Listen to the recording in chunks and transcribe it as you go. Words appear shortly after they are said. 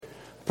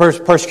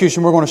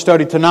Persecution we're going to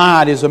study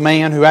tonight is a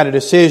man who had a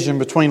decision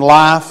between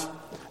life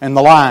and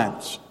the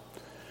lions.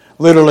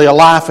 Literally a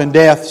life and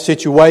death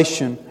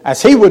situation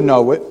as he would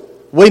know it.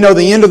 We know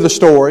the end of the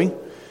story,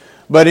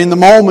 but in the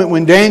moment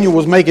when Daniel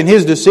was making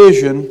his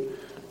decision,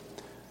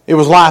 it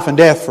was life and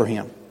death for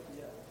him.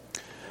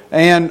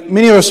 And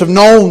many of us have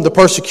known the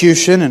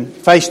persecution and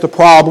faced the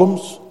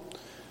problems.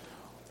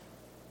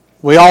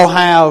 We all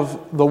have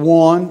the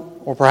one,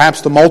 or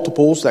perhaps the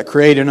multiples, that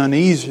create an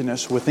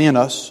uneasiness within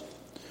us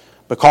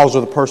because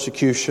of the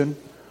persecution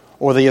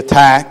or the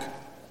attack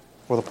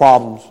or the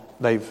problems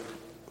they've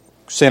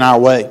sent our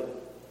way.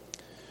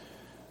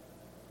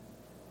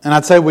 And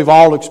I'd say we've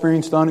all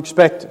experienced the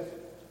unexpected.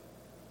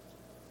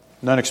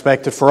 The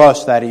unexpected for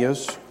us, that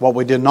is, what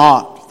we did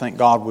not think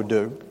God would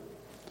do.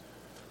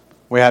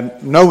 We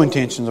had no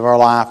intentions of our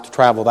life to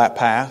travel that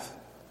path,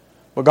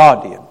 but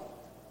God did.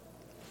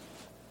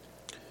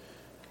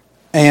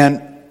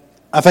 And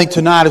I think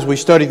tonight as we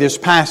study this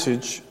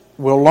passage,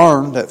 we'll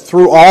learn that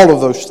through all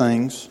of those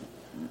things,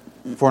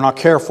 if we're not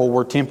careful,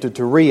 we're tempted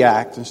to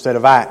react instead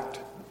of act.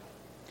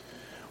 I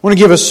want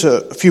to give us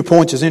a few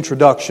points as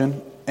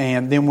introduction,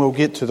 and then we'll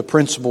get to the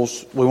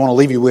principles we want to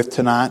leave you with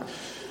tonight.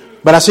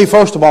 But I see,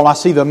 first of all, I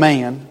see the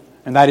man,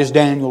 and that is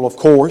Daniel, of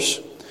course.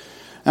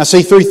 I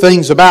see three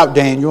things about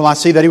Daniel. I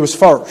see that he was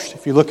first.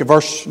 If you look at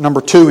verse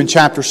number 2 in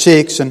chapter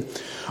 6,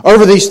 and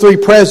over these three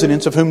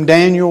presidents of whom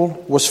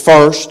Daniel was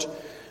first,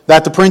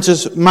 that the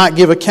princes might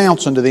give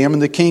accounts unto them,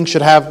 and the king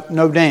should have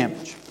no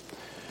damage.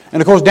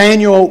 And of course,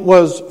 Daniel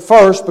was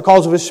first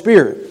because of his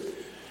spirit.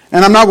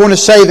 And I'm not going to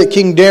say that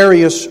King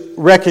Darius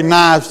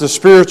recognized the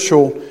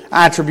spiritual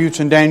attributes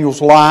in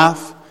Daniel's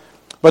life,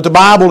 but the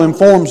Bible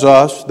informs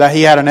us that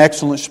he had an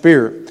excellent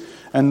spirit.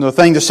 And the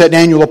thing that set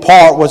Daniel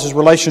apart was his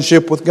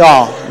relationship with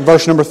God. In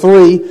verse number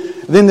 3,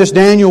 then this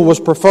Daniel was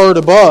preferred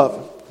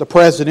above the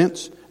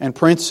presidents and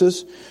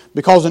princes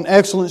because an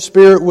excellent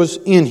spirit was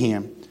in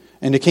him.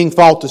 And the king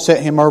thought to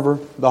set him over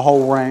the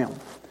whole realm.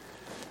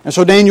 And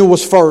so Daniel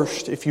was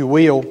first, if you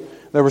will.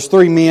 There was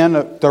three men,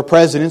 their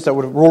presidents, that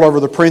would rule over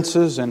the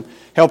princes and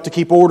help to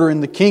keep order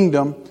in the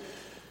kingdom.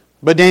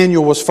 But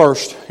Daniel was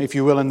first, if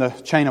you will, in the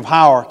chain of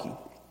hierarchy.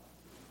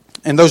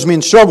 And those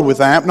men struggled with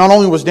that. Not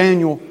only was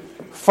Daniel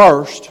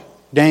first,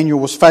 Daniel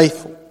was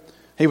faithful.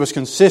 He was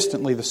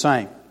consistently the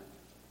same.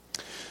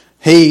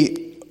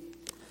 He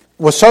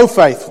was so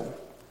faithful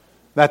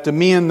that the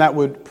men that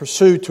would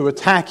pursue to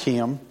attack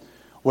him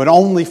would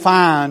only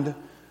find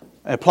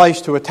a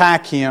place to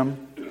attack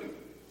him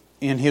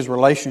in his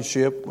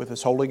relationship with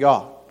his holy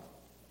God.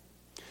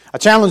 I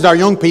challenged our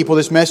young people,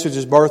 this message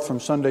is birthed from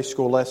Sunday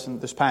school lesson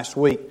this past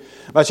week.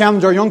 But I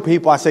challenged our young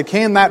people, I said,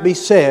 can that be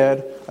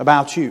said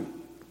about you?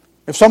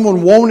 If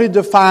someone wanted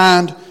to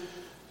find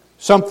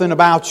something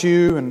about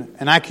you, and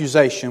an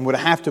accusation, would it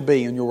have to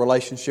be in your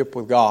relationship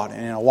with God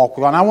and in a walk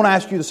with God? And I want to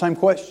ask you the same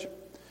question.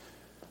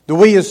 Do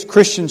we as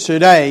Christians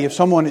today, if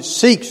someone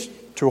seeks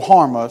to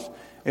harm us,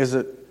 is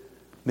it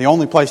the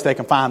only place they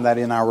can find that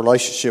in our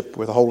relationship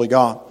with the Holy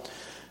God?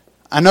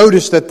 I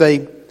noticed that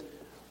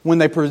when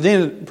they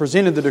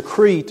presented the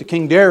decree to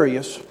King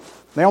Darius,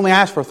 they only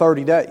asked for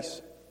 30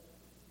 days.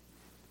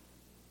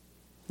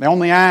 They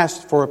only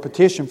asked for a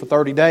petition for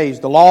 30 days.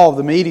 The law of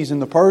the Medes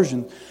and the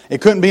Persians, it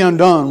couldn't be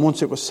undone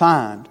once it was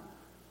signed.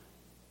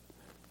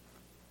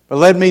 But it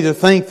led me to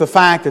think the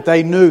fact that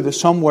they knew that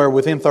somewhere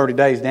within 30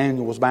 days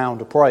Daniel was bound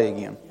to pray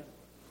again,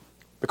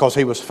 because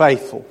he was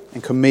faithful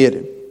and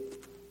committed.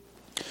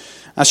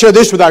 I shared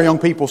this with our young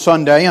people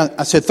Sunday.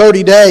 I said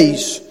 30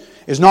 days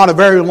is not a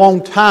very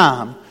long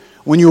time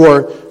when you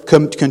are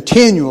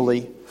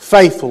continually,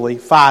 faithfully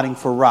fighting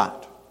for right.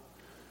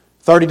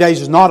 30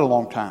 days is not a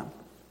long time.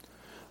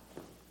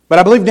 But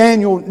I believe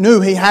Daniel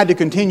knew he had to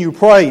continue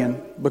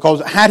praying,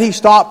 because had he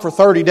stopped for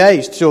 30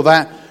 days till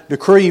that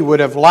decree would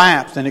have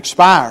lapsed and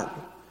expired,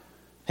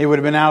 he would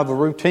have been out of the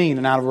routine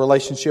and out of a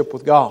relationship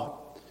with God.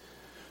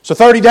 So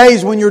 30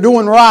 days when you're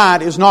doing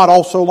right is not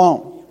all so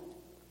long.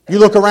 You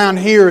look around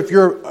here,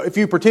 if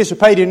you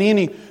participate in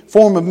any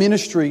form of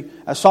ministry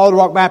at Solid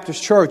Rock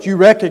Baptist Church, you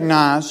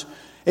recognize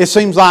it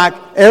seems like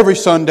every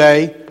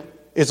Sunday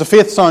is a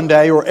fifth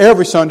Sunday, or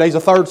every Sunday is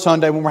a third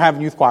Sunday when we're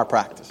having youth choir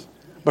practice.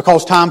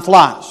 Because time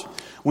flies.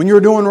 When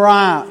you're doing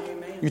right,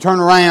 you turn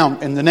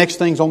around and the next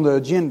thing's on the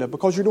agenda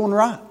because you're doing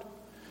right.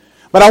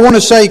 But I want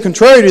to say,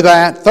 contrary to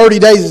that, 30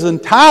 days is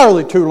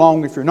entirely too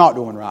long if you're not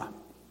doing right.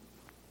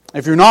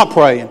 If you're not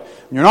praying,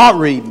 and you're not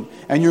reading,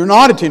 and you're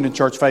not attending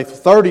church faithful,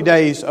 30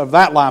 days of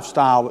that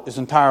lifestyle is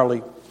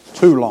entirely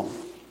too long.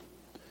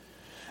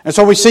 And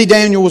so we see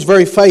Daniel was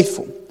very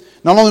faithful.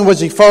 Not only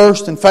was he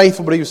first and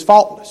faithful, but he was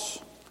faultless.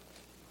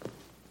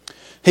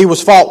 He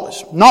was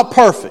faultless. Not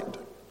perfect.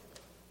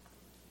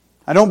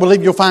 I don't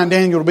believe you'll find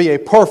Daniel to be a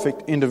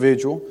perfect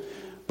individual,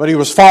 but he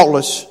was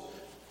faultless.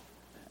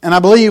 And I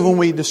believe when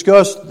we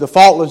discuss the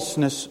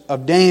faultlessness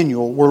of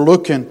Daniel, we're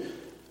looking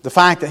the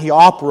fact that he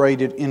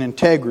operated in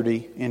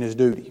integrity in his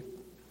duty.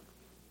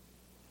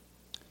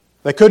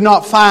 They could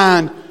not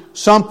find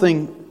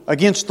something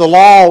against the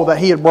law that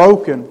he had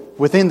broken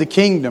within the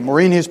kingdom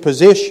or in his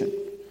position.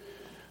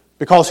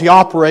 because he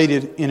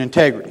operated in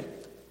integrity.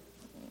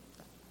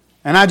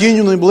 And I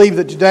genuinely believe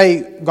that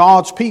today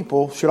God's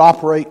people should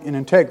operate in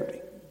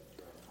integrity.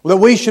 That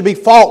we should be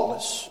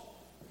faultless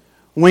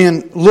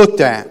when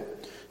looked at.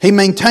 He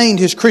maintained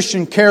his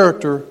Christian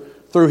character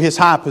through his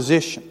high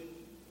position.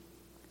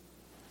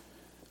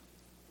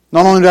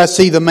 Not only do I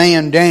see the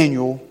man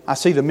Daniel, I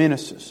see the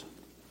menaces.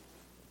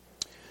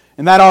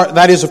 And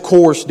that is, of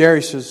course,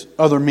 Darius'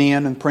 other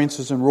men and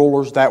princes and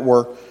rulers that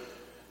were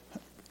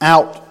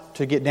out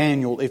to get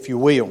Daniel, if you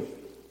will.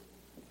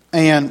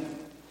 And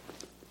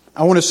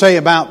I want to say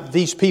about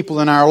these people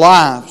in our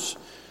lives,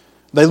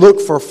 they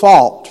look for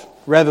fault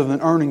rather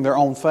than earning their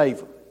own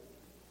favor.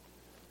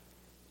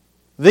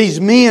 These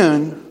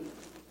men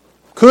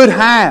could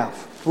have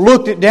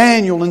looked at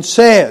Daniel and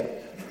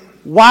said,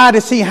 why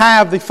does he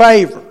have the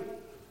favor?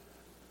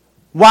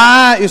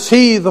 Why is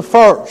he the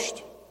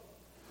first?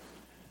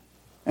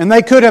 And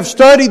they could have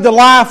studied the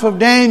life of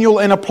Daniel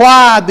and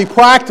applied the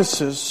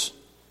practices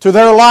to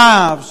their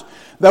lives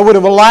that would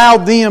have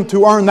allowed them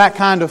to earn that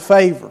kind of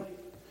favor.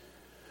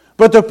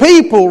 But the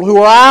people who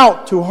are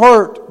out to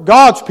hurt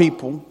God's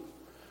people,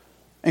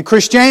 and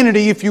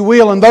Christianity, if you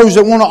will, and those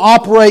that want to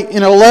operate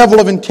in a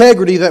level of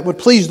integrity that would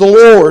please the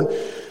Lord,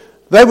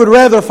 they would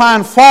rather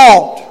find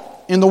fault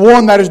in the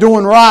one that is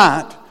doing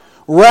right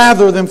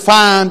rather than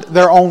find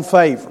their own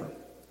favor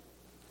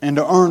and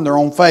to earn their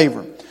own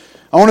favor.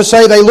 I want to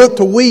say they look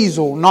to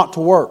weasel, not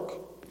to work.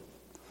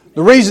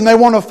 The reason they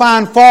want to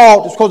find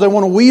fault is because they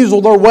want to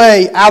weasel their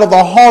way out of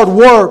the hard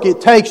work it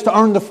takes to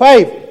earn the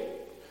favor.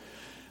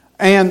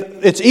 And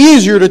it's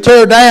easier to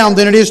tear down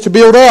than it is to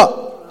build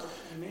up.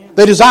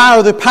 They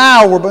desire the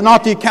power, but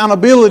not the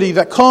accountability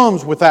that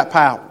comes with that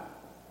power.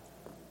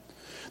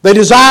 They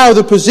desire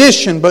the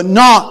position, but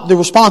not the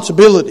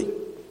responsibility.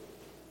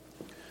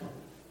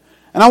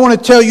 And I want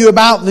to tell you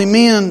about the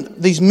men,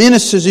 these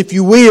menaces, if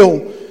you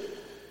will.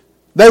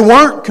 They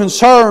weren't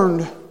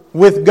concerned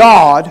with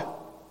God.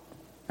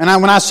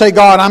 And when I say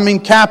God, I mean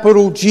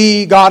capital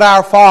G, God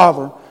our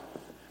Father,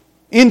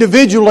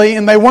 individually,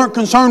 and they weren't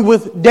concerned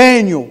with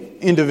Daniel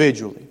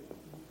individually.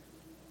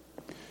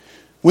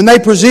 When they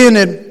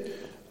presented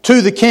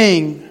to the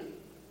king,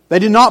 they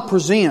did not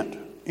present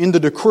in the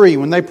decree.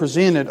 When they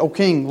presented, O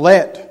king,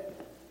 let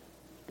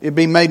it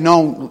be made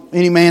known,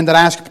 any man that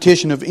asks a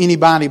petition of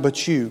anybody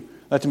but you,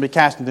 let them be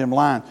cast into them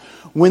line.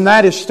 When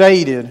that is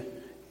stated,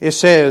 it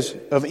says,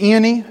 of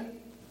any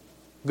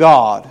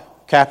God,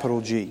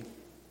 capital G,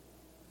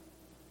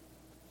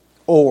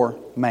 or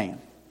man.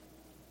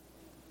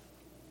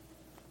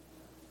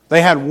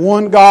 They had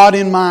one God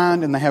in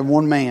mind and they had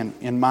one man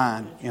in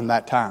mind in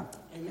that time.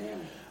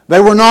 Amen.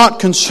 They were not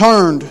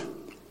concerned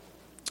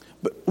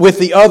with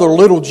the other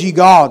little g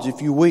gods,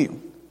 if you will.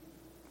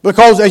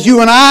 Because as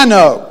you and I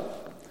know,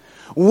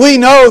 we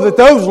know that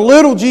those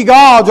little g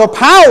gods are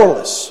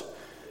powerless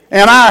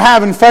in our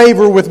having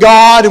favor with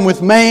God and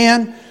with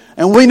man.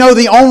 And we know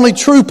the only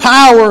true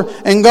power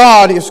in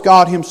God is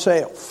God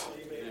Himself.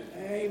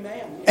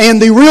 Amen.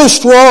 And the real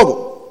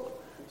struggle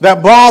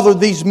that bothered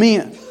these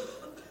men,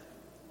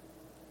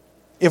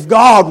 if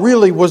God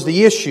really was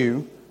the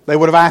issue, they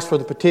would have asked for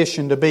the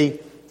petition to be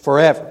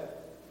forever,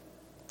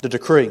 the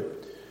decree.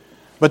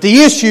 But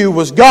the issue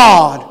was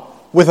God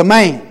with a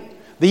man.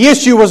 The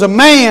issue was a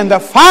man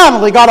that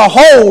finally got a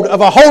hold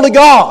of a holy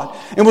God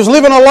and was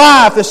living a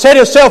life that set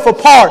itself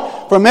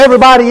apart from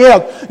everybody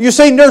else. You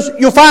see,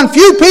 you'll find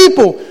few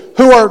people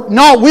who are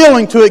not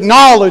willing to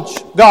acknowledge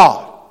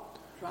God.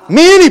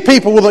 Many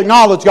people will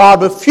acknowledge God,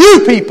 but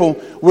few people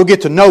will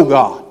get to know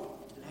God.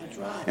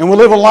 And will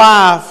live a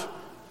life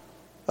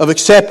of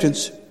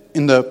acceptance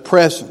in the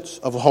presence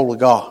of a holy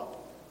God.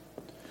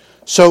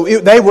 So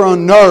they were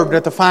unnerved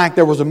at the fact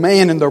there was a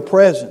man in their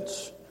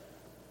presence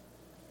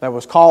that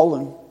was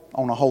calling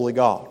on a holy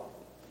God.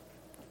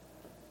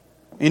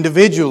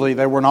 Individually,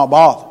 they were not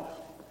bothered.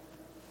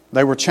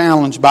 They were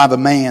challenged by the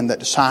man that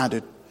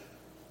decided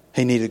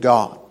he needed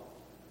God.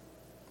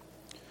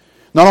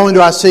 Not only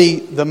do I see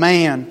the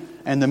man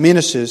and the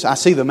menaces, I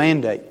see the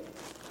mandate.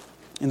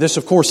 And this,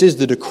 of course, is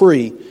the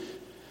decree.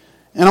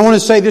 And I want to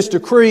say this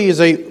decree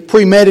is a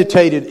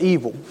premeditated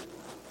evil.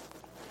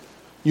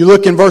 You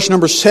look in verse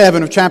number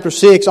 7 of chapter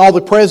 6, all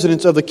the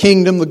presidents of the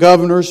kingdom, the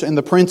governors and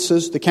the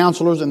princes, the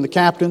counselors and the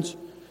captains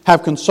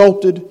have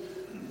consulted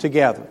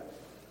together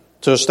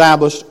to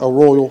establish a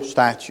royal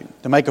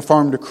statute, to make a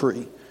firm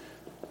decree.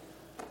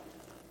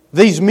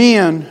 These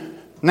men,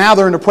 now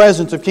they're in the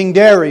presence of King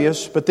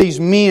Darius, but these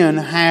men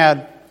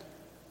had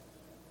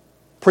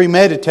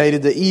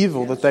premeditated the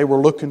evil that they were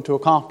looking to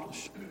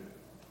accomplish.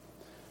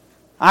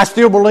 I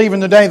still believe in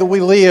the day that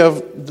we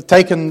live, the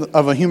taking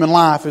of a human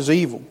life is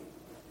evil.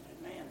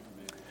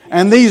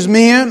 And these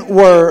men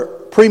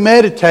were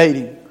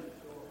premeditating.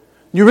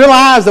 You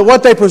realize that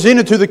what they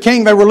presented to the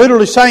king, they were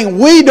literally saying,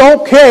 we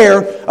don't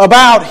care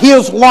about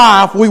his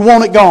life, we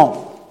want it gone.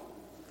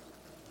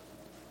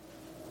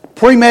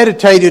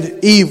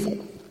 Premeditated evil.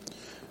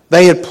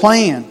 They had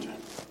planned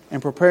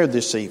and prepared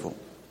this evil.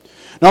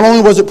 Not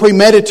only was it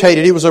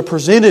premeditated, it was a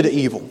presented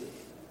evil.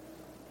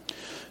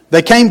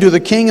 They came to the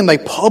king and they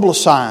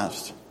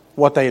publicized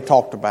what they had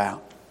talked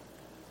about.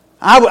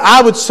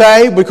 I would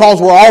say,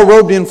 because we're all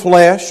robed in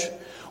flesh,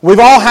 we've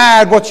all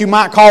had what you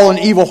might call an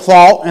evil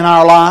thought in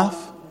our life,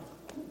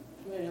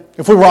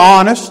 if we were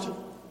honest.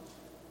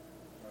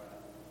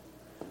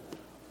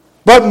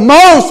 But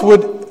most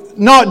would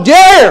not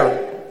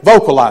dare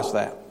vocalize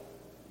that.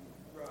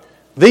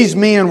 These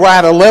men were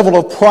at a level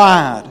of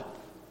pride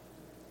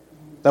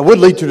that would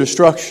lead to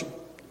destruction.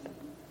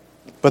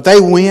 But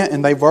they went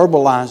and they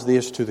verbalized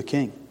this to the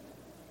king.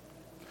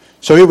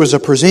 So it was a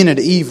presented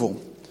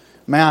evil.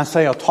 May I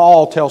say, a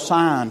tall tell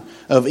sign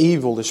of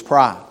evil is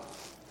pride.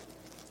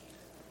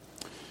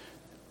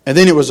 And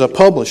then it was a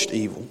published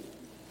evil.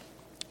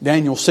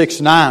 Daniel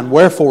 6:9,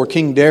 wherefore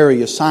King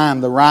Darius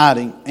signed the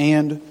writing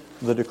and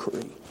the decree.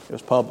 It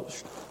was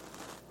published.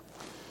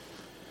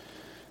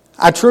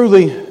 I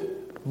truly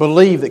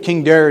believe that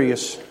King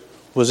Darius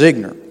was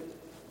ignorant.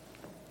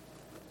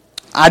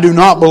 I do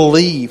not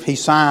believe he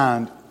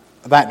signed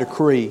that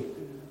decree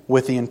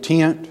with the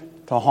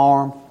intent to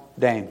harm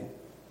Daniel.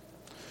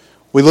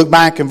 We look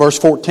back in verse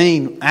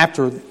 14,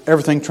 after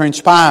everything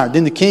transpired.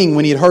 Then the king,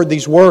 when he had heard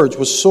these words,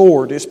 was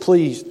sore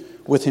displeased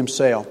with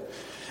himself,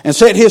 and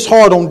set his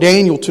heart on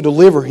Daniel to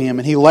deliver him,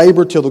 and he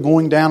labored till the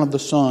going down of the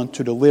sun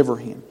to deliver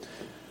him.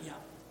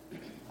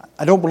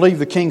 I don't believe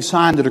the king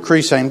signed the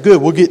decree saying,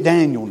 good, we'll get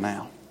Daniel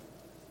now.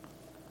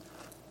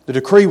 The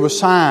decree was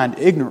signed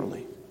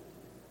ignorantly.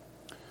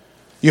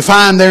 You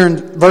find there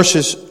in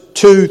verses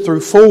 2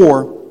 through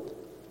 4,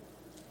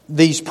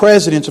 these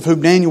presidents of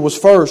whom Daniel was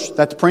first,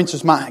 that the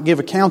princes might give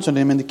accounts unto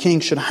him, and the king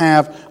should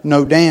have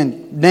no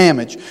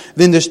damage.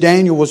 Then this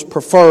Daniel was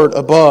preferred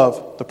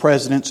above the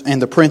presidents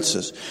and the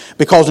princes,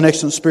 because an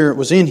excellent spirit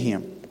was in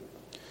him.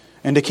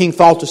 And the king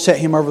thought to set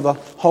him over the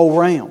whole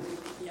realm.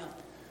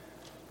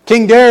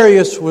 King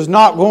Darius was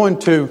not going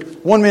to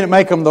 1 minute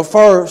make him the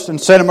first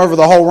and set him over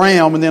the whole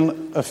realm, and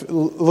then a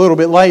little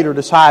bit later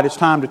decide it's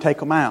time to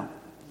take him out.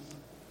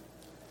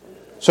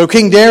 So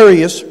King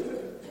Darius,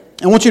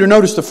 I want you to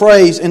notice the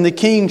phrase, and the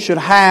king should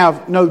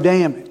have no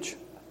damage.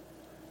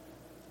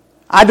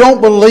 I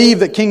don't believe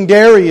that King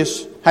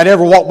Darius had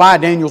ever walked by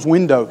Daniel's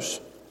windows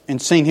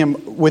and seen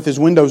him with his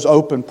windows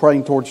open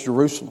praying towards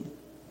Jerusalem.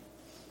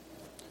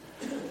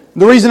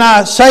 The reason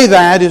I say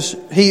that is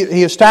he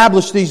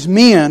established these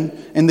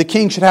men and the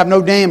king should have no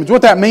damage.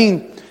 What that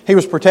means, he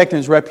was protecting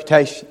his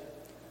reputation.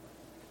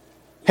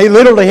 He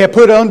literally had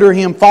put under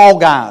him fall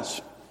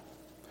guys.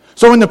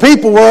 So when the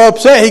people were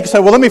upset, he could say,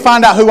 well, let me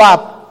find out who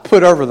I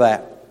put over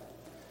that.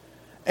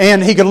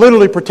 And he could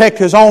literally protect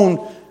his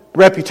own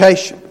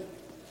reputation.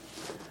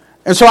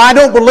 And so I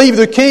don't believe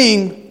the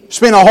king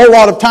spent a whole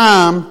lot of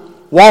time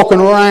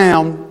walking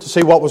around to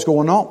see what was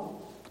going on.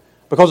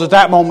 Because at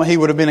that moment he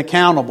would have been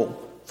accountable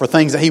for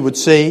things that he would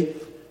see,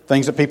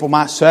 things that people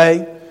might say.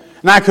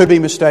 And I could be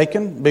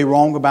mistaken, be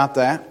wrong about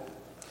that.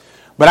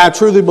 But I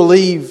truly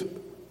believe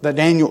that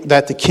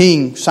the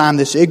king signed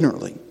this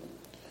ignorantly.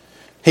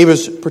 He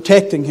was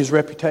protecting his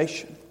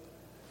reputation.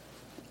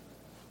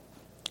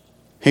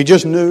 He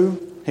just knew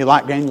he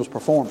liked Daniel's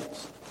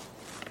performance.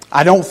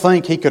 I don't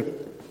think he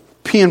could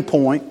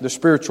pinpoint the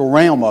spiritual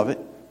realm of it.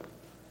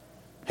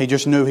 He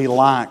just knew he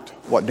liked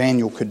what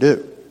Daniel could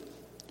do.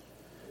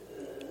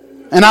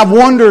 And I've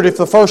wondered if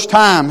the first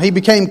time he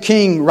became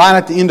king right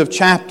at the end of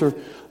chapter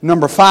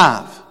number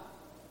 5.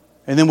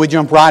 And then we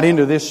jump right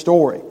into this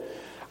story.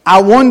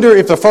 I wonder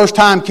if the first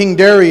time King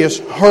Darius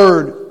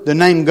heard the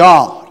name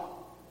God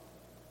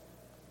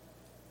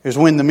is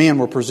when the men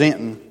were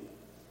presenting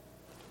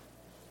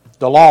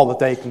the law that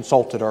they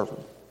consulted over.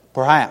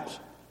 Perhaps.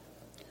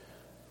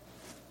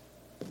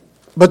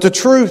 But the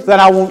truth that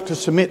I want to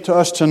submit to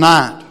us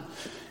tonight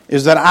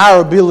is that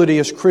our ability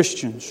as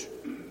Christians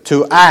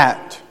to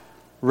act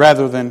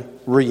rather than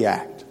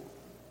react.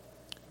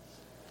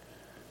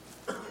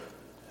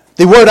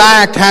 The word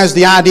act has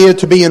the idea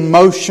to be in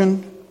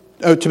motion,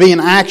 to be in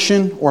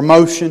action or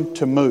motion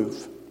to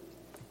move.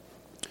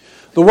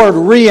 The word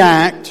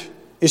react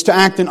is to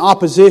act in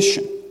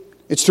opposition.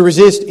 It's to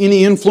resist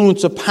any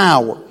influence of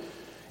power.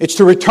 It's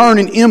to return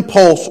an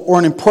impulse or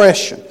an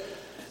impression.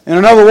 And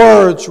in other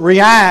words,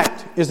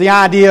 react is the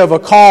idea of a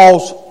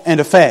cause and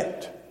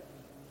effect.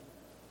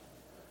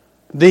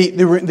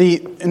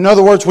 In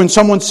other words, when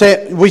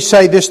we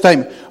say this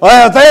statement,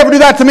 well, if they ever do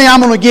that to me, I'm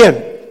going to get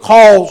it.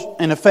 Cause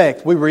and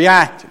effect. We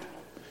reacted.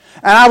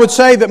 And I would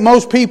say that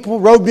most people,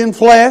 robed in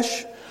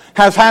flesh,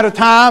 have had a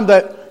time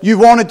that you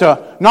wanted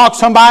to knock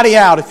somebody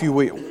out, if you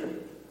will.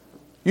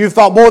 You've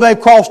thought, boy, they've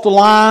crossed the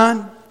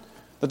line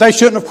that they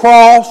shouldn't have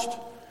crossed.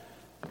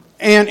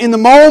 And in the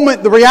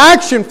moment, the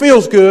reaction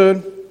feels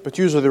good, but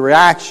usually the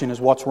reaction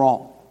is what's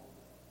wrong.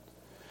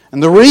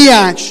 And the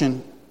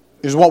reaction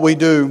is what we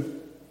do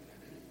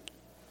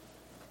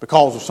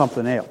because of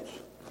something else.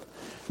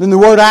 Then the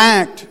word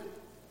act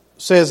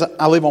says,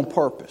 I live on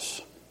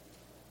purpose.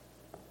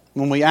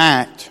 When we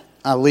act,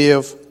 I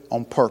live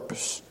on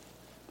purpose.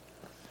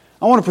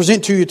 I want to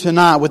present to you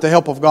tonight, with the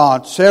help of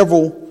God,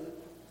 several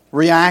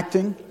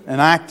reacting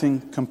and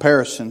acting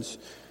comparisons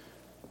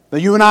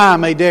that you and I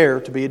may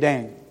dare to be a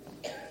Daniel.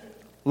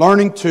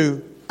 Learning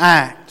to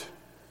act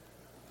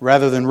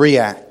rather than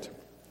react.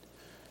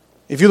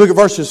 If you look at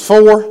verses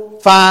 4,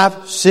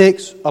 5,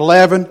 6,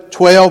 11,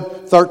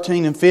 12,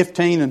 13, and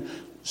 15, and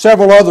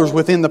several others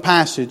within the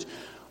passage,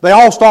 they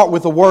all start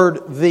with the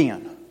word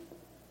then.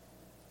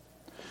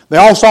 They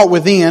all start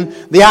with then,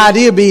 the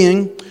idea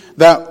being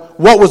that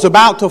what was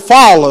about to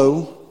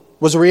follow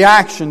was a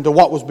reaction to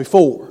what was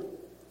before.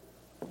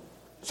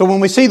 So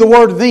when we see the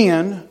word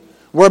then,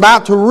 we're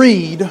about to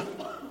read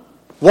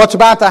what's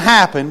about to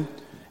happen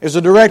is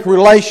a direct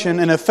relation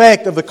and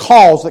effect of the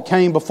cause that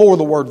came before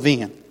the word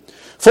then.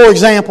 For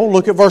example,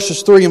 look at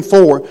verses 3 and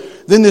 4.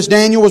 Then this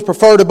Daniel was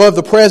preferred above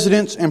the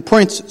presidents and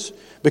princes,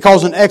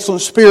 because an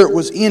excellent spirit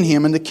was in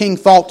him, and the king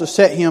thought to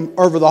set him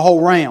over the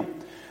whole realm.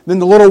 Then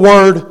the little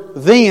word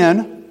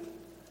then,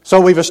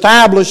 so we've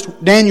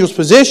established Daniel's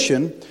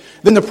position.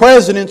 Then the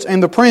presidents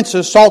and the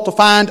princes sought to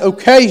find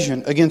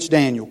occasion against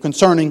Daniel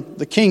concerning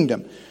the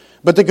kingdom.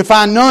 But they could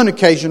find none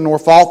occasion nor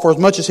fault, for as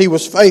much as he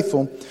was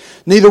faithful,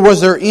 neither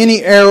was there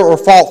any error or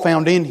fault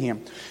found in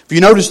him. If you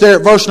notice there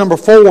at verse number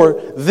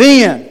 4,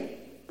 then,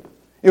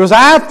 it was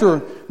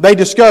after they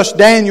discussed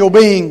Daniel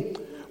being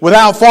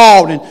without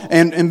fault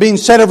and being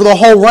set over the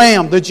whole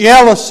realm. The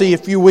jealousy,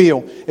 if you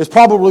will, is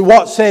probably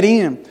what set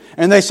in.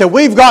 And they said,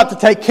 we've got to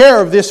take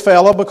care of this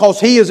fellow because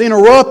he is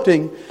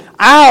interrupting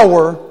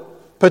our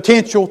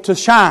potential to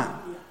shine.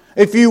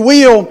 If you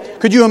will,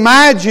 could you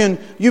imagine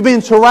you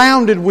being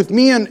surrounded with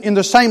men in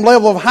the same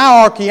level of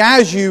hierarchy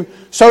as you,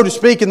 so to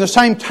speak, in the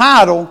same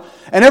title,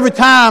 and every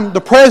time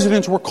the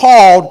presidents were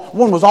called,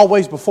 one was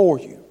always before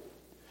you.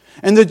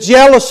 And the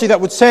jealousy that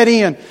would set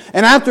in.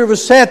 And after it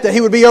was set that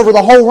he would be over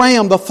the whole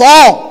realm, the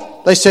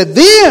thought, they said,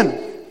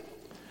 then!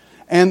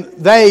 And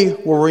they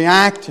were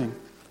reacting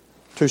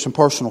to some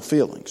personal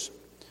feelings.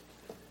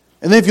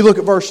 And then if you look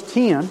at verse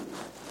 10,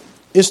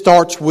 it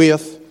starts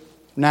with,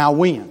 now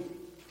when.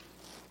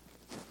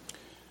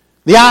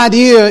 The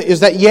idea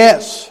is that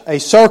yes, a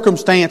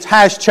circumstance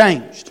has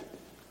changed.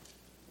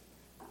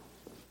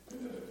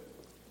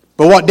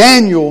 But what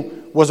Daniel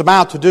was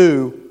about to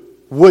do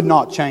would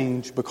not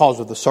change because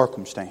of the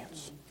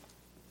circumstance.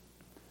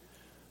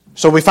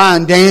 So we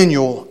find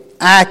Daniel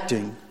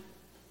acting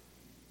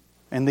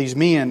and these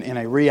men in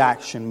a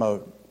reaction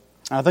mode.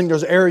 And I think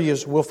there's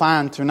areas we'll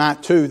find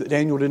tonight too that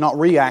Daniel did not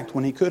react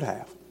when he could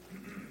have.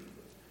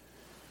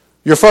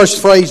 Your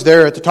first phrase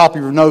there at the top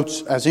of your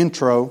notes as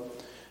intro,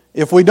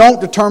 if we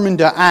don't determine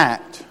to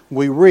act,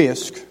 we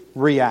risk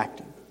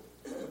reacting.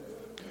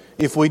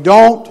 If we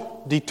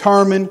don't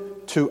determine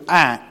to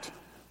act,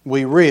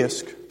 we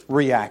risk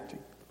reacting.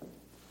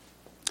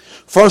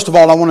 First of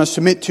all, I want to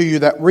submit to you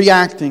that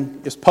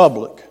reacting is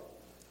public.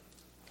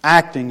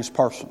 Acting is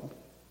personal.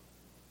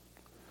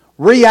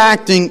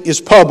 Reacting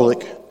is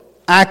public.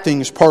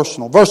 Acting is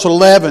personal. Verse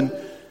 11,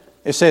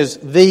 it says,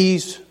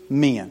 these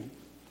men.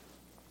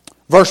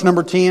 Verse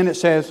number 10, it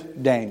says,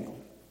 Daniel.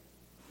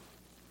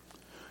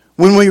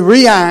 When we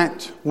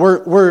react,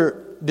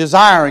 we're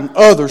desiring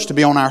others to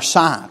be on our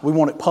side. We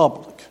want it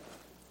public.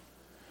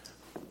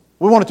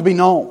 We want it to be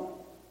known.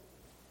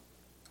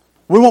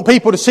 We want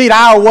people to see it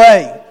our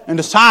way and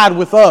to side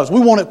with us. We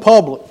want it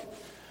public.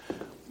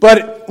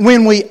 But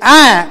when we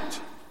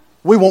act,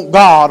 we want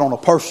God on a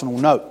personal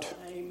note.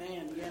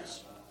 Amen.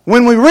 Yes.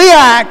 When we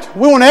react,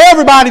 we want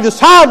everybody to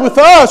side with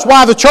us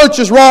why the church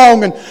is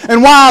wrong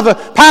and why the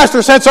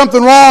pastor said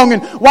something wrong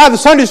and why the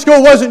Sunday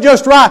school wasn't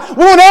just right.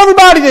 We want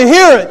everybody to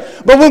hear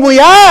it. But when we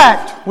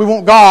act, we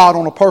want God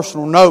on a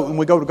personal note. And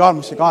we go to God and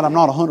we say, God, I'm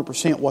not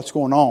 100% what's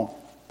going on,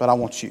 but I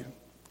want you.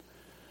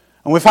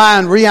 And we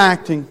find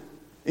reacting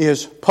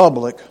is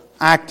public.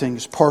 Acting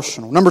is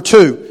personal. Number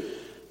 2,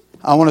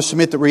 I want to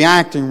submit that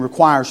reacting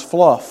requires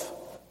fluff.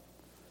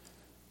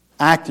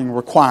 Acting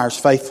requires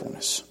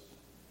faithfulness.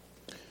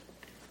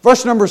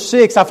 Verse number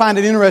 6, I find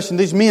it interesting.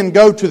 These men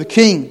go to the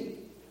king.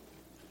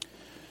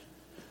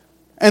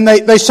 And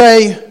they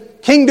say,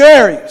 King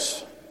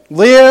Darius,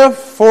 live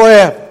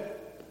forever.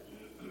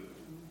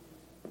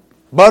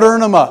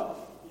 Buttering them up.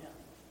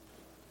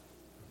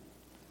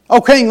 Oh,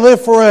 king,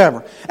 live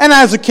forever. And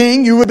as a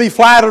king, you would be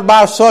flattered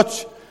by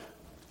such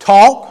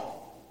talk.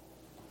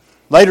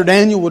 Later,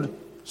 Daniel would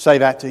say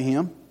that to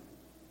him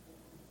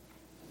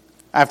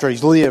after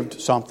he's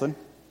lived something.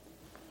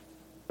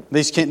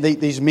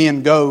 These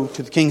men go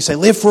to the king and say,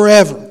 live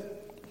forever.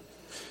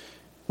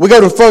 We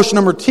go to verse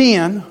number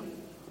 10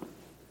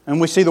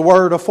 and we see the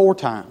word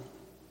aforetime.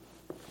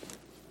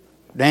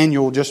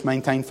 Daniel just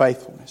maintained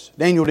faithfulness.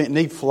 Daniel didn't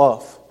need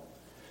fluff.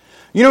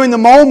 You know, in the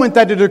moment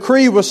that the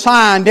decree was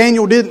signed,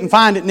 Daniel didn't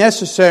find it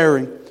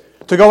necessary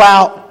to go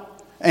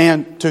out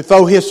and to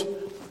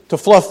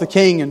fluff the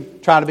king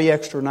and try to be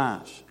extra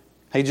nice.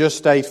 He just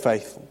stayed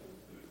faithful.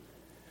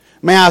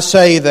 May I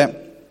say that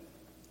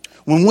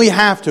when we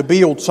have to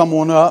build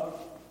someone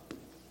up,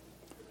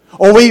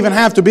 or we even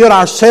have to build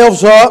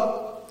ourselves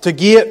up to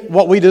get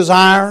what we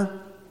desire,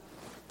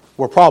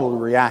 we're probably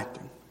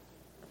reacting.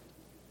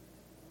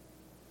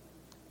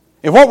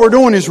 If what we're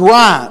doing is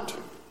right,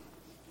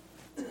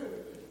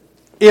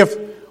 if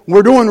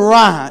we're doing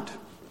right,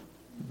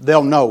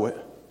 they'll know it.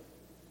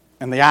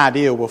 And the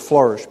idea will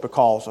flourish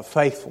because of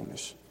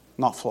faithfulness,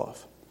 not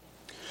fluff.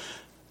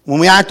 When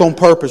we act on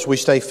purpose, we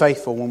stay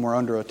faithful when we're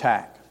under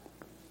attack.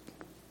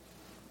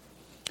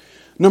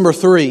 Number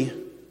 3,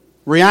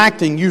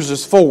 reacting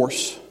uses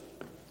force.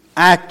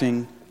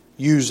 Acting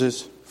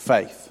uses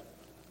faith.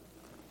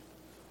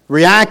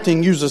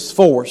 Reacting uses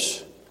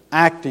force.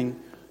 Acting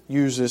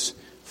uses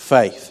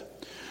faith.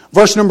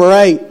 Verse number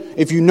 8,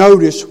 if you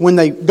notice, when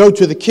they go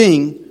to the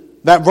king,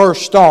 that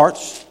verse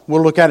starts,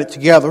 we'll look at it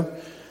together.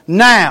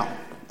 Now,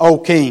 O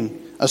king,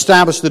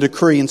 establish the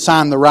decree and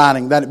sign the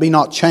writing, that it be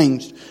not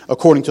changed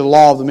according to the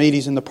law of the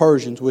Medes and the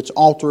Persians, which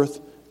altereth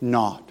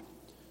not.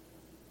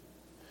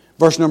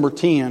 Verse number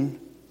 10,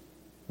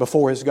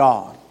 before his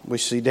God, we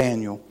see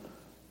Daniel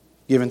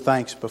giving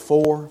thanks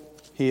before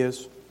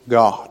his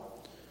God.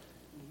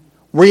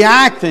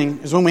 Reacting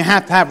is when we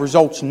have to have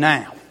results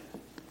now.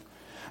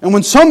 And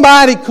when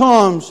somebody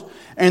comes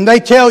and they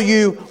tell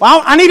you,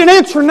 well, I need an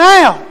answer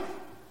now.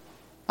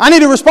 I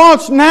need a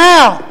response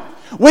now.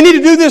 We need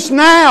to do this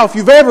now. If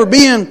you've ever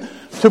been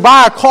to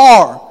buy a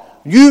car,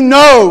 you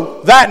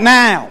know that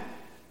now.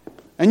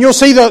 And you'll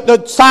see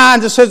the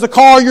signs that says the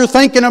car you're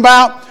thinking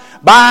about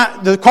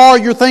buying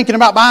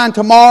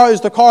tomorrow is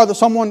the car that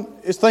someone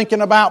is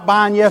thinking about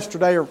buying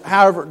yesterday, or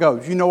however it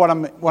goes. You know what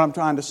I'm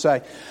trying to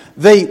say.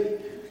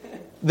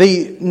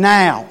 The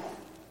now.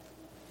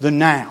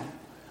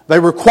 They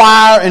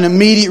require an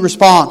immediate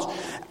response.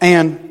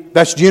 And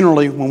that's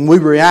generally when we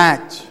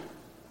react,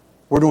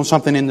 we're doing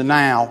something in the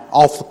now,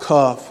 off the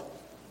cuff,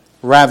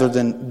 rather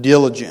than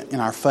diligent in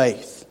our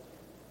faith.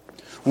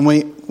 When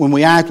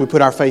we act, we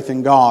put our faith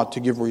in God to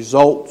give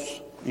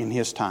results in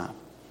His time.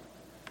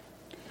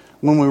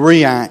 When we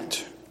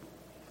react,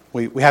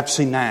 we have to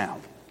see now.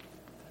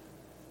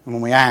 And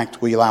when we act,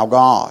 we allow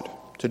God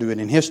to do it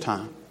in His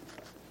time.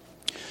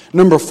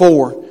 Number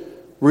 4,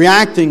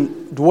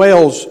 reacting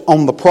dwells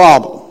on the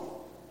problem.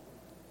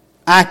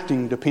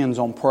 Acting depends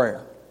on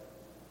prayer.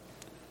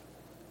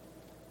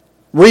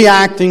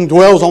 Reacting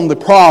dwells on the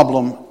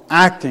problem.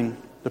 Acting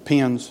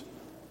depends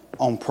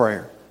on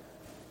prayer.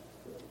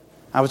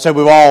 I would say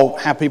we've all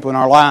had people in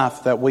our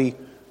life that we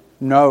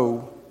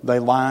know they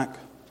lack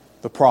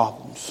the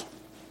problems.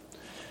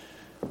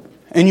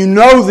 And you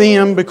know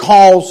them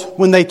because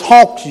when they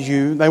talk to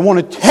you, they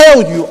want to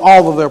tell you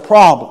all of their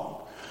problems.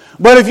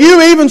 But if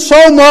you even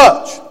so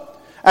much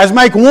as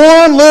make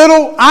one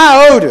little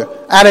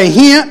iota at a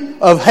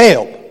hint of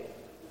help,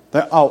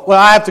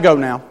 I have to go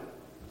now.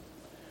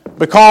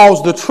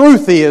 Because the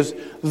truth is,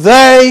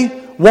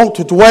 they want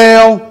to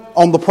dwell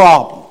on the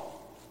problem.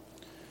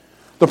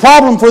 The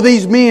problem for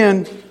these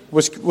men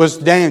was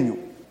Daniel.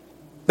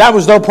 That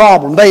was their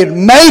problem. They had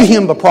made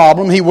him the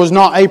problem. He was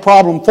not a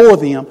problem for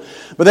them.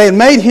 But they had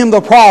made him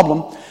the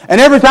problem. And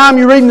every time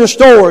you're reading the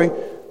story,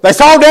 they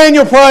saw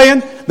Daniel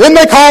praying, then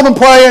they called him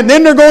praying,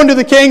 then they're going to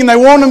the king and they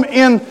want him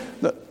in.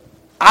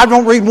 I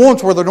don't read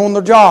once where they're doing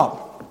their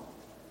job.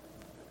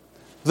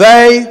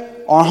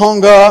 They are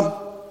hung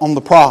up on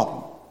the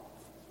problem.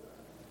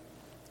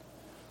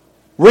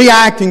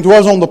 Reacting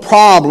dwells on the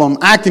problem.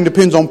 Acting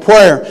depends on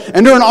prayer.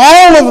 And during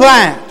all of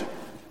that,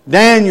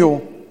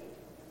 Daniel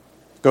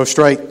goes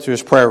straight to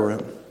his prayer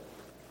room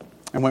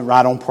and went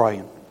right on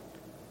praying.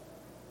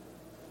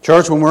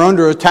 Church, when we're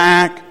under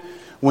attack,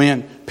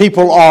 when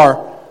people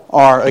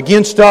are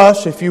against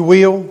us, if you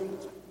will,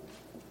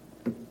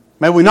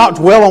 may we not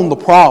dwell on the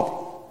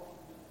problem.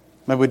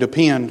 May we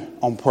depend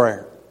on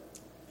prayer.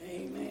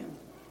 Amen.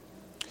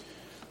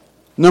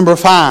 Number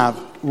 5,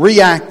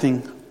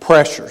 reacting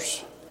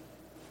pressures.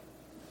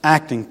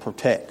 Acting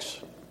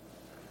protects.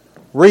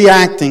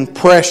 Reacting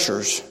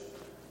pressures.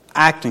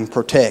 Acting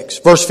protects.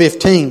 Verse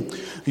 15,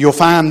 you'll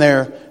find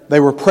there, they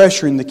were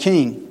pressuring the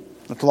king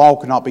that the law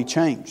could not be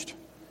changed.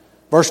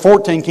 Verse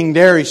 14, King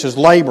Darius is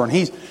laboring.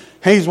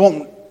 He's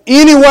wanting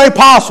any way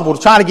possible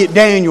to try to get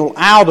Daniel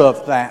out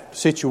of that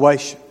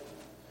situation.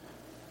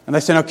 And they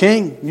said, no,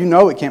 king, you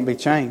know it can't be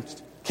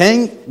changed.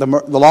 King, the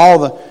law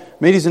of the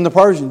Medes and the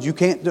Persians, you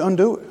can't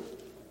undo it.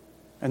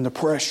 And the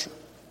pressure.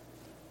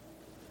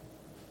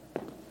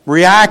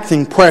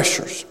 Reacting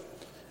pressures.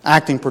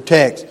 Acting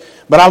protects.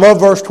 But I love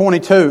verse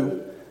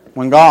 22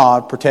 when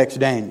God protects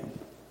Daniel.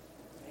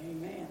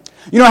 Amen.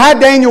 You know, had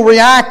Daniel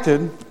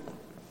reacted,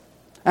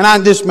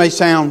 and this may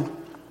sound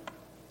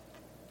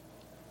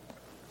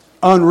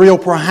unreal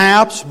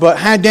perhaps, but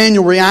had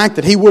Daniel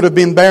reacted, he would have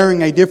been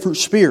bearing a different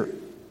spirit.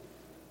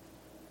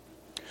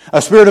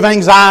 A spirit of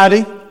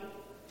anxiety,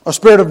 a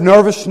spirit of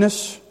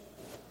nervousness.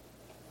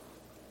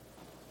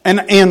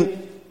 And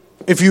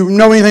if you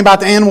know anything about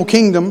the animal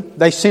kingdom,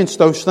 they sense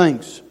those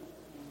things.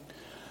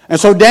 And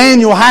so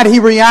Daniel, had he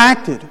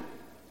reacted,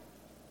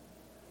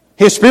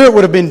 his spirit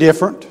would have been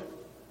different.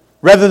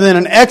 Rather than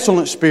an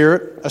excellent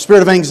spirit, a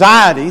spirit of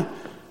anxiety.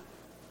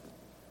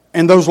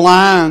 And those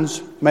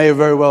lions may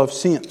very well have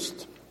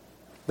sensed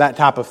that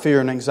type of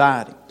fear and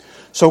anxiety.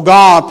 So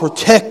God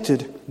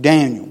protected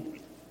Daniel.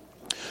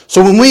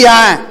 So when we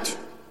act,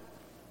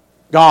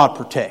 God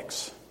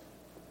protects.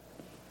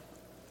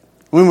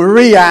 When we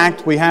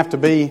react, we have to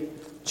be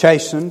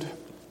chastened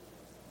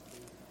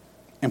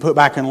and put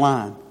back in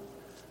line.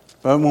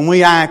 But when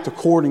we act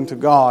according to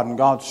God and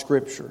God's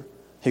Scripture,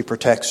 He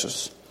protects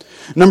us.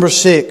 Number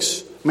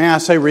 6, may I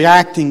say,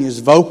 reacting is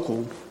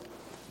vocal,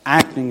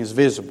 acting is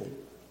visible.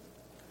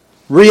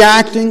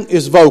 Reacting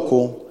is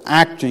vocal,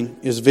 acting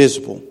is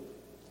visible.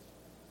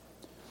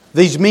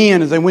 These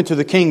men, as they went to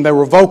the king, they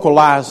were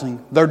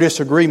vocalizing their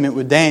disagreement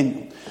with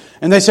Daniel.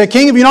 And they said,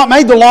 "King, have you not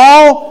made the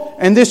law?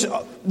 And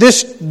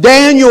this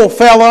Daniel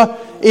fella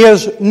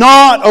is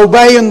not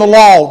obeying the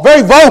law."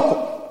 Very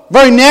vocal,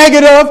 very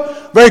negative,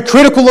 very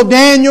critical of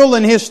Daniel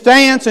and his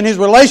stance and his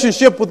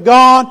relationship with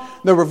God.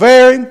 They were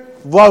very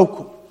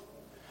vocal.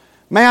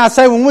 May I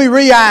say, when we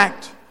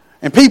react,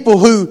 and people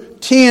who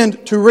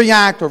tend to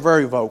react are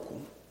very vocal,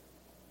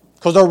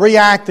 because they're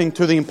reacting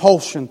to the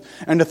impulsion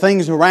and the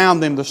things around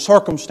them, the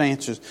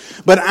circumstances.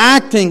 But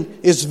acting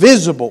is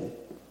visible.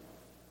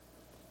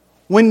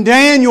 When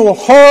Daniel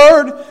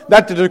heard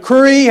that the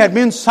decree had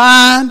been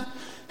signed,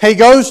 he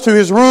goes to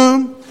his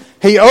room,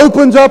 he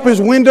opens up his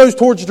windows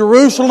towards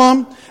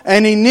Jerusalem,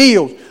 and he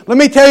kneels. Let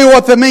me tell you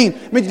what that means.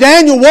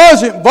 Daniel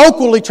wasn't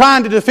vocally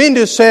trying to defend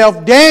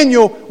himself.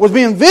 Daniel was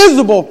being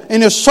visible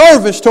in his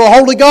service to a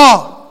holy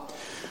God.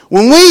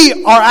 When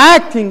we are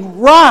acting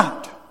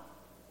right,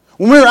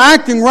 we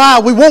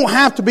won't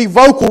have to be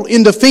vocal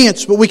in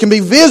defense, but we can be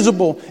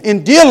visible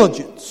in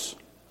diligence.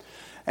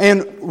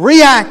 And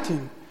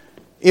reacting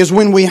is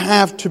when we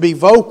have to be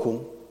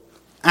vocal.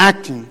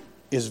 Acting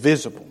is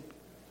visible.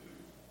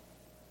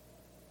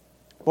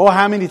 Boy,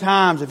 how many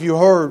times have you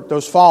heard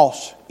those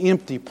false,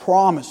 empty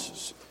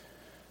promises?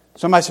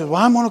 Somebody says,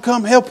 "Well, I'm going to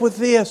come help with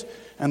this,"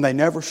 and they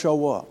never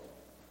show up.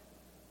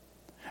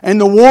 And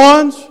the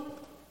ones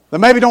that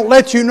maybe don't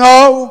let you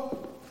know,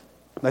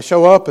 they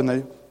show up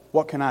and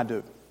what can I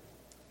do?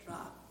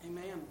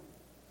 Amen.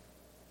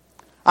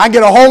 I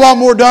get a whole lot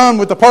more done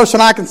with the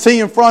person I can see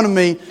in front of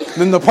me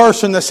than the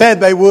person that said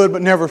they would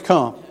but never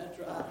come. That's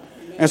right.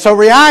 And so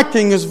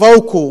reacting is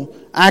vocal,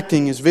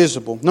 acting is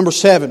visible. Number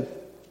 7,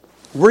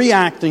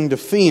 reacting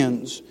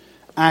defends,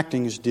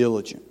 acting is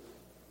diligent.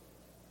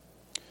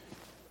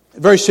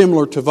 Very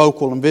similar to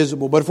vocal and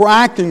visible. But if we're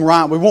acting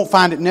right, we won't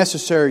find it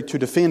necessary to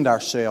defend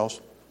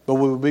ourselves, but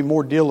we will be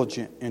more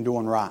diligent in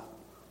doing right.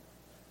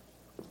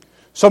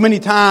 So many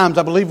times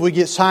I believe we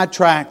get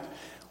sidetracked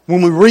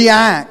when we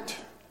react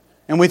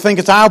and we think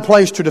it's our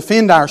place to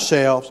defend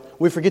ourselves.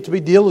 We forget to be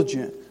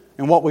diligent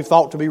in what we've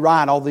thought to be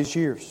right all these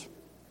years.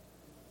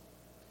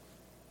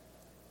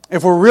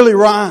 If we're really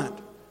right,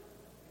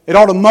 it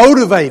ought to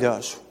motivate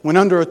us when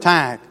under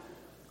attack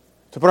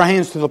to put our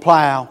hands to the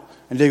plow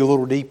and dig a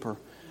little deeper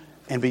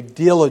and be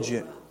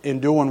diligent in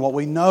doing what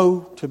we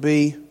know to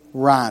be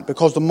right.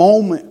 Because the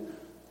moment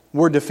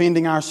we're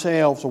defending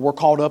ourselves or we're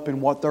caught up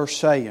in what they're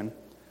saying,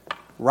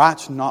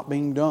 right's not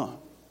being done.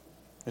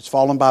 It's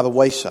fallen by the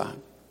wayside.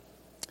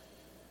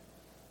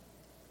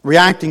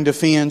 Reacting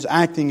defends,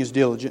 acting is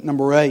diligent.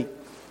 Number 8,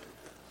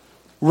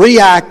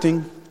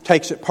 reacting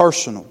takes it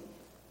personal.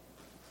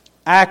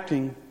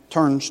 Acting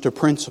turns to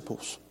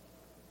principles.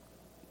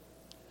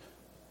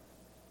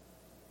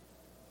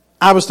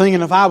 I was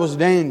thinking if I was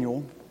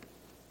Daniel,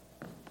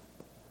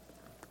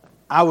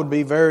 I would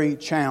be very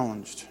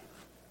challenged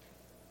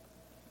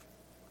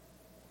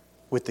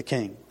with the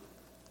king.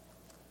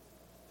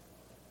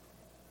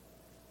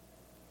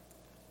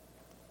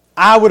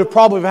 I would have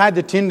probably had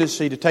the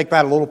tendency to take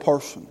that a little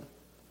personal.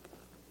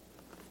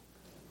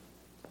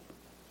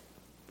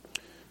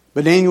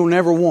 But Daniel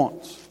never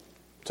once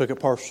took it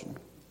personal.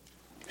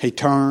 He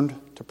turned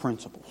to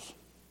principles.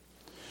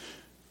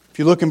 If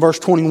you look in verse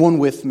 21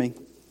 with me.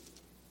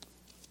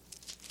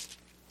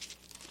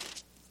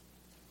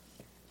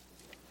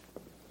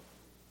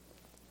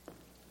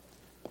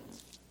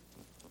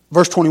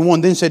 Verse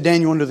 21, then said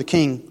Daniel unto the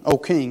king, O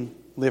king,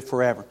 live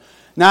forever.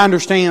 Now I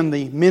understand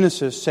the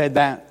ministers said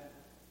that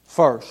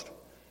first.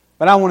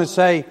 But I want to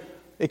say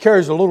it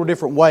carries a little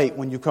different weight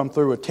when you come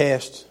through a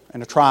test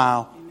and a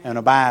trial and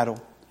a battle.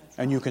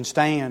 And you can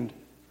stand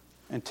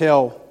and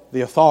tell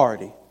the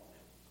authority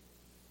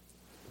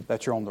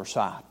that you're on their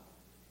side.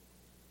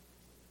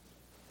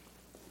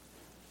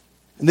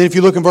 And then if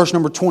you look in verse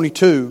number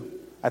 22,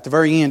 at the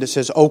very end it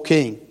says, O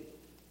king,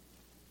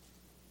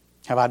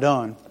 have I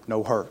done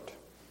no hurt?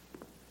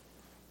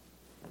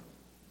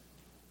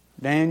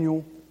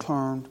 Daniel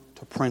turned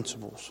to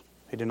principles.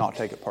 He did not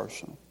take it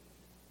personal.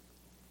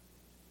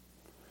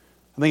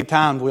 I think at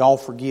times we all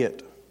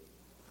forget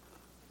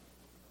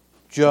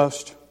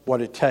just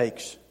what it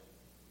takes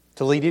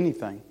to lead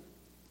anything.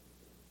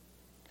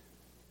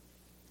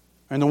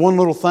 And the one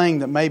little thing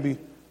that maybe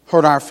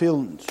hurt our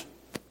feelings,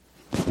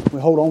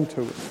 we hold on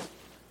to it.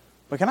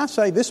 But can I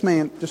say, this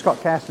man just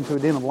got cast into a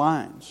den of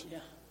lions. Yeah.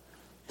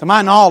 To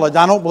my knowledge,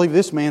 I don't believe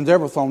this man's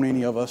ever thrown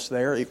any of us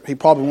there. He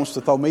probably wants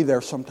to throw me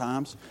there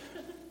sometimes.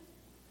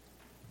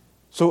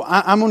 So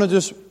I'm going to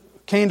just,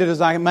 candid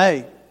as I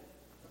may,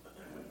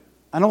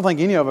 I don't think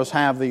any of us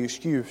have the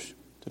excuse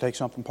to take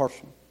something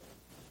personal.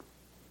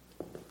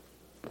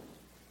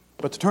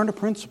 But to turn to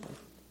principle.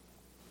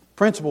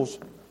 Principles,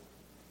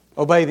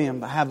 obey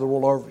them that have the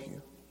rule over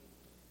you.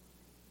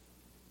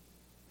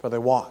 For they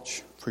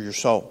watch for your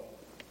soul.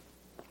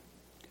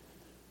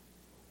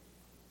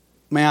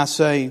 may I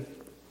say,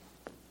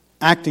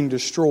 acting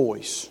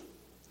destroys.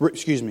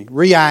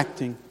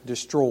 Reacting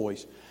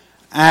destroys.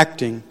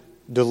 Acting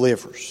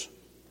delivers.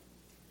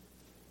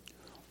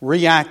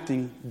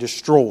 Reacting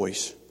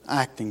destroys.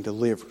 Acting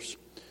delivers.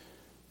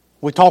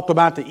 We talked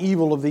about the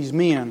evil of these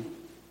men.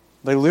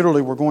 They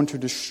literally were going to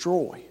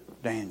destroy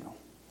Daniel.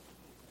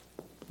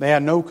 They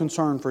had no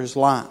concern for his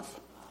life.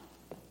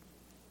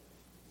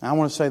 I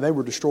want to say they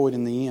were destroyed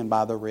in the end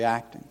by their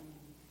reacting.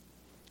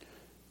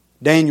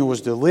 Daniel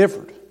was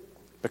delivered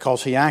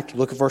because he acted.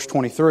 Look at verse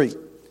 23.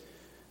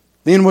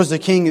 Then was the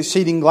king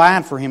exceeding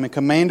glad for him and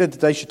commanded that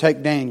they should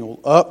take Daniel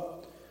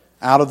up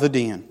out of the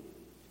den.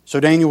 So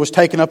Daniel was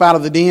taken up out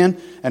of the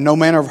den, and no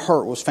manner of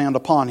hurt was found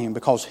upon him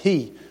because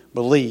he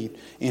believed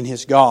in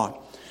his God.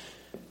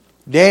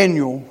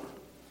 Daniel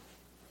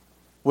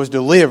was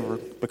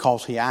delivered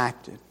because he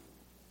acted.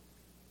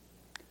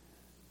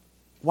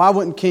 Why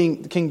wouldn't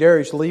King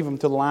Darius leave him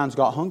till the lions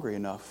got hungry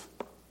enough?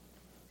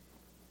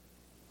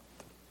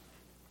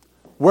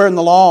 Where in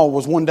the law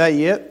was one day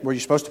yet? Were you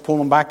supposed to pull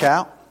them back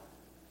out?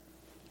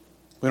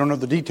 We don't know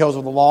the details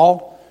of the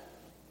law,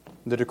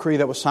 the decree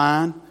that was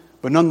signed,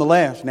 but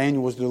nonetheless,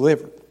 Daniel was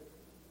delivered.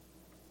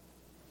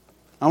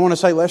 I want to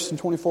say less than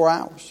 24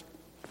 hours.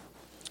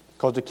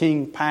 Because the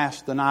king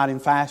passed the night in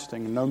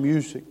fasting and no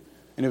music.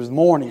 And it was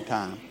morning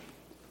time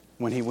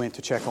when he went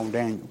to check on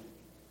Daniel.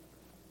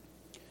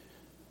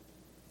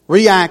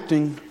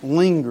 Reacting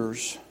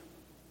lingers.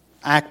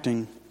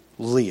 Acting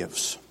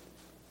lives.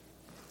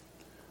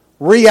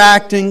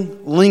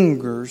 Reacting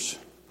lingers.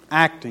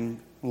 Acting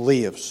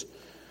lives.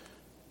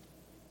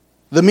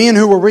 The men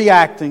who were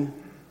reacting,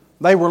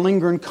 they were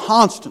lingering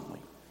constantly.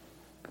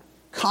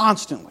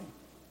 Constantly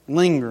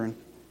lingering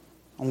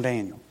on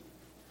Daniel.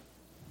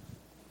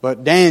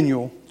 But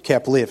Daniel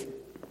kept living,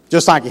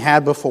 just like he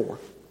had before.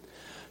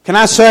 Can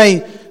I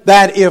say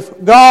that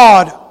if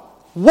God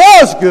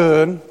was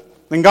good,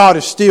 then God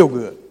is still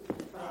good?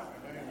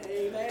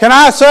 Can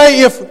I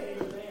say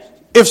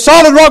if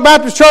Solid Rock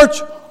Baptist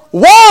Church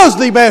was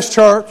the best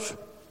church,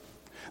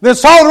 then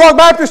Solid Rock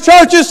Baptist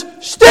Church is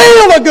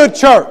still a good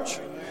church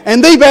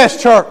and the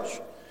best church?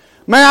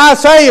 May I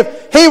say,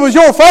 if he was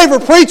your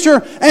favorite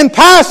preacher and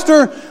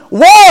pastor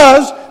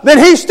then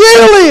he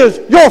still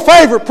is your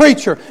favorite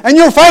preacher and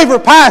your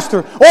favorite pastor,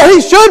 or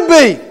he should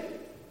be.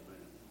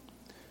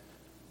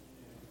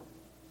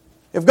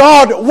 If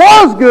God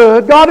was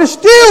good, God is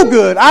still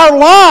good. Our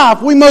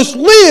life, we must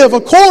live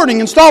according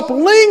and stop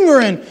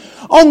lingering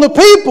on the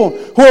people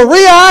who are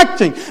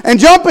reacting and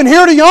jumping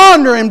here to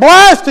yonder and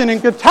blasting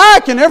and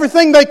attacking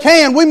everything they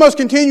can. We must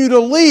continue to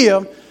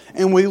live,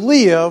 and we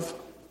live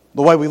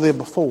the way we lived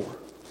before.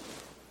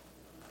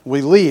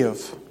 We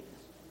live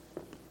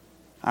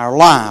our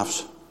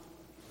lives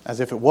as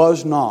if it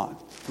was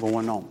not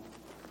going on.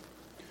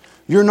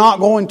 You're not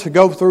going to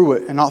go through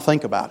it and not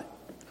think about it.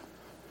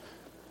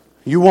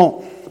 You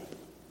won't.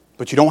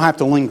 But you don't have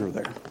to linger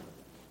there.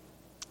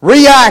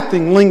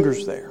 Reacting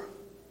lingers there.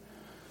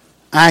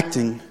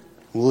 Acting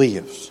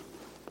lives.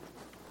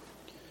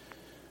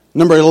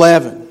 Number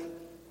 11.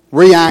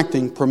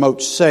 Reacting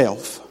promotes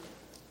self.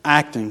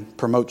 Acting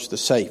promotes the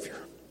Savior.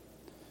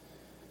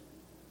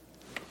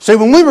 See,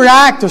 when we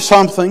react to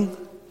something,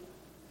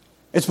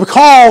 it's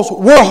because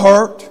we're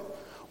hurt,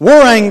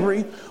 we're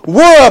angry,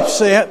 we're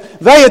upset,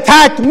 they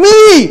attacked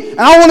me, and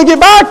I want to get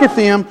back at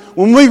them.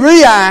 When we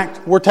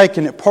react, we're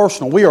taking it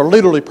personal. We are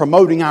literally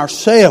promoting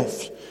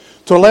ourselves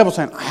to a level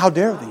saying, how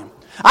dare them?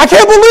 I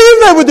can't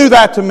believe they would do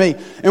that to me.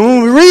 And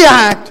when we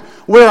react,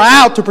 we're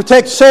out to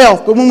protect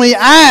self. But when we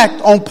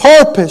act on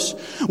purpose,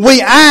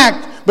 we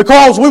act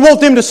because we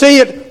want them to see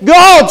it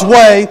God's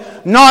way,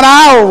 not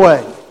our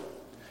way.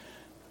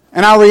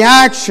 And our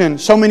reaction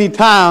so many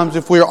times,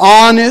 if we're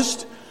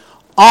honest,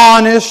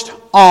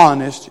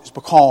 is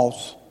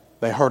because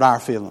they hurt our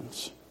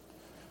feelings.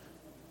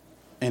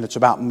 And it's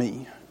about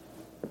me.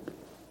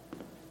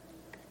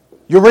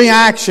 Your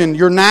reaction,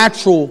 your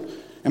natural,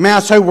 and may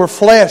I say we're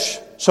flesh,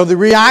 so the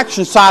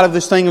reaction side of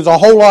this thing is a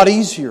whole lot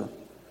easier.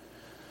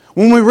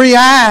 When we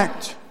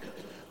react,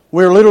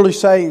 we're literally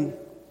saying,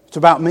 it's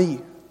about me.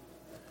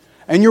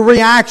 And your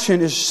reaction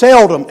is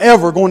seldom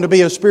ever going to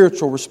be a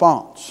spiritual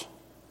response.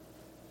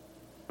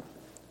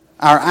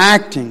 Our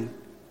acting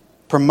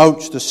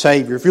promotes the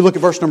Savior. If you look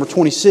at verse number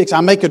 26,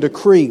 I make a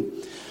decree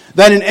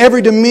that in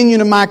every dominion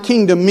of my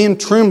kingdom men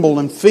tremble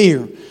and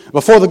fear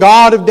before the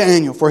God of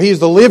Daniel, for He is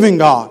the living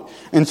God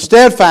and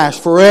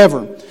steadfast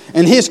forever.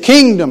 And His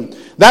kingdom,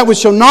 that which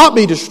shall not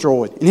be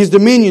destroyed, and His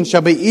dominion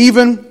shall be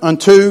even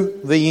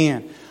unto the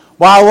end.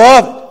 Well, I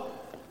love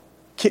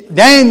it.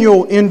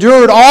 Daniel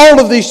endured all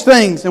of these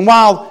things, and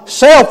while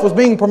self was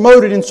being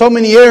promoted in so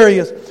many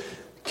areas,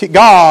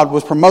 God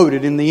was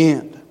promoted in the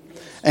end.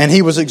 And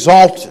he was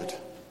exalted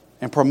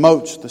and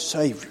promotes the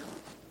Savior.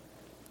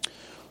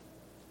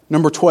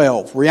 Number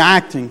 12,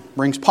 reacting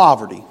brings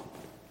poverty.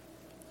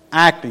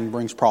 Acting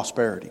brings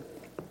prosperity.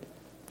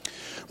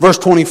 Verse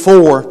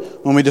 24,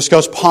 when we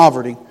discuss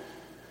poverty,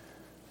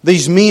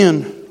 these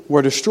men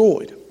were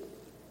destroyed.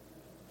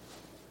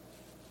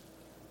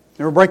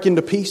 They were breaking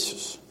to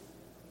pieces.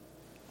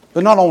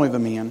 But not only the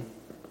men,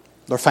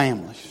 their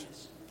families.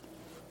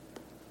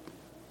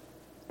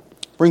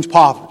 Brings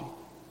poverty.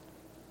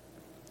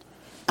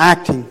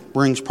 Acting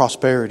brings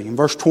prosperity. In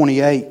verse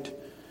 28,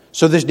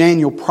 so this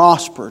Daniel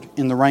prospered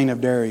in the reign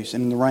of Darius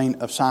and in the reign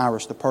of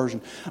Cyrus the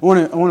Persian. I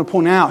want to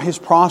point out his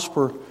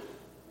prosper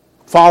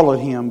followed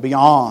him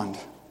beyond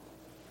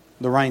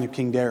the reign of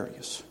King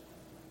Darius.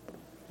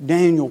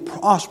 Daniel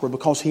prospered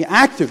because he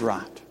acted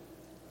right.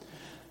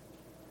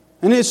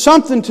 And it's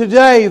something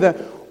today that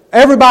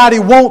everybody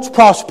wants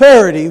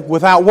prosperity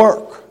without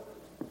work.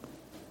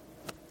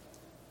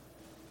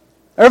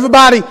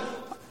 Everybody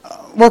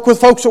work with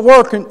folks at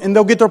work and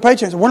they'll get their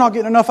paychecks and we're not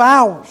getting enough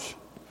hours.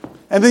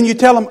 And then you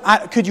tell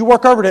them, could you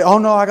work over there? Oh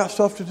no, I got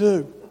stuff to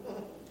do.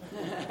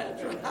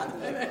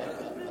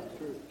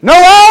 No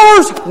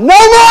hours, no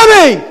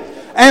money.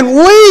 And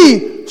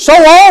we, so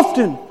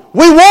often,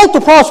 we want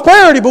the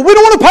prosperity, but we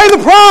don't want to pay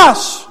the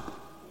price.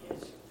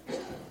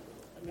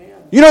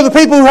 You know, the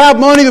people who have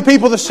money, the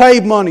people that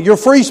save money. Your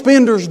free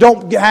spenders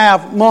don't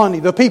have money.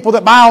 The people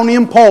that buy on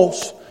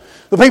impulse.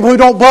 The people who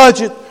don't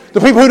budget. The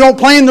people who don't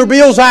plan their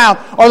bills out.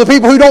 Or the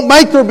people who don't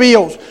make their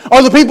bills.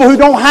 Or the people who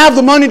don't have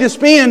the money to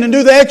spend and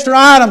do the extra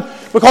item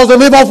because they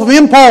live off of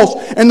impulse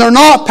and they're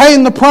not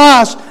paying the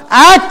price.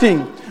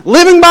 Acting,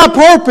 living by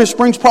purpose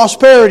brings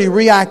prosperity.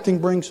 Reacting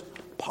brings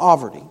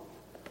poverty.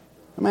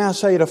 May I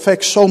say it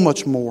affects so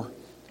much more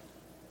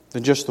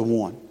than just the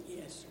one.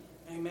 Yes.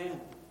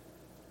 Amen.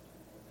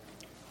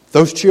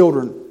 Those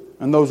children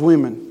and those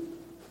women,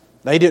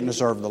 they didn't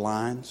deserve the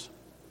lions.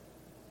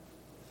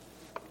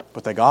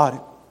 But they got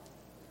it.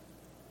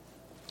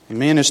 And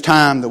men, it's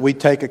time that we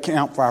take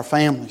account for our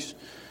families.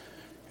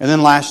 And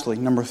then lastly,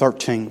 number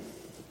 13.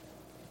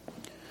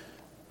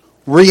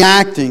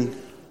 Reacting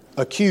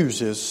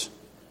accuses.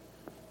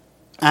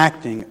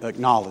 Acting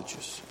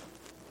acknowledges.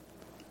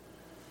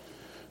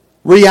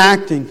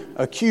 Reacting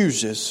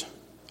accuses.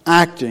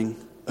 Acting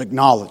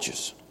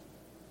acknowledges.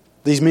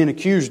 These men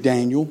accused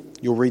Daniel.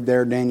 You'll read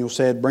there, Daniel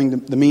said, bring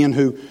the men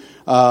who,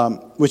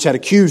 which had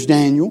accused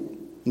Daniel,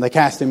 and they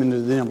cast him into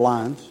the den of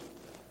lions.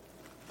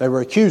 They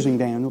were accusing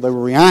Daniel. They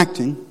were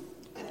reacting.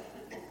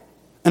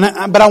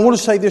 But I want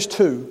to say this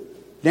too.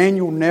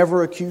 Daniel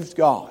never accused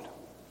God.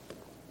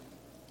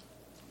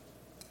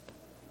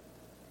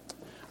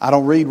 I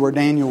don't read where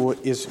Daniel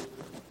is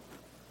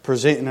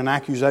presenting an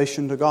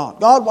accusation to God.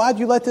 God, why'd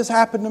you let this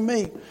happen to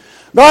me?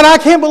 God, I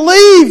can't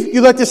believe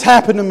you let this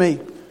happen to me.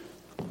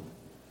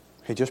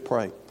 He just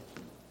prayed.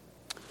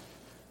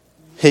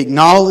 He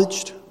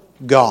acknowledged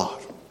God.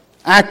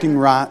 Acting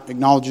right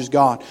acknowledges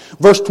God.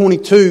 Verse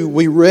 22,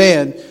 we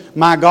read,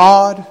 my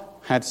God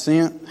hath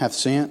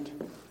sent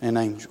an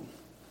angel.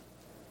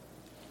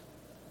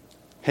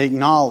 He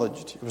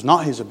acknowledged it was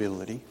not his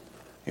ability.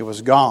 It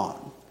was God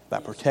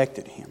that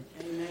protected him.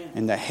 Amen.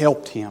 And that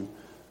helped him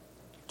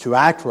to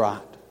act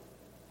right.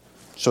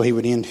 So he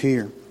would end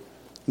here.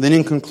 Then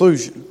in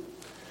conclusion,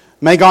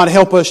 may God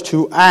help us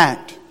to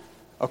act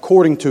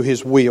according to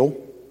His will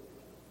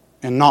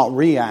and not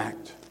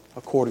react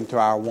according to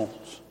our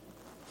wants.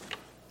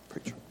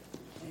 Preacher.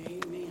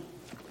 Amen.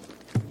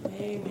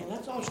 Amen.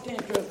 Let's all stand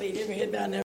to our feet. Every head bowed.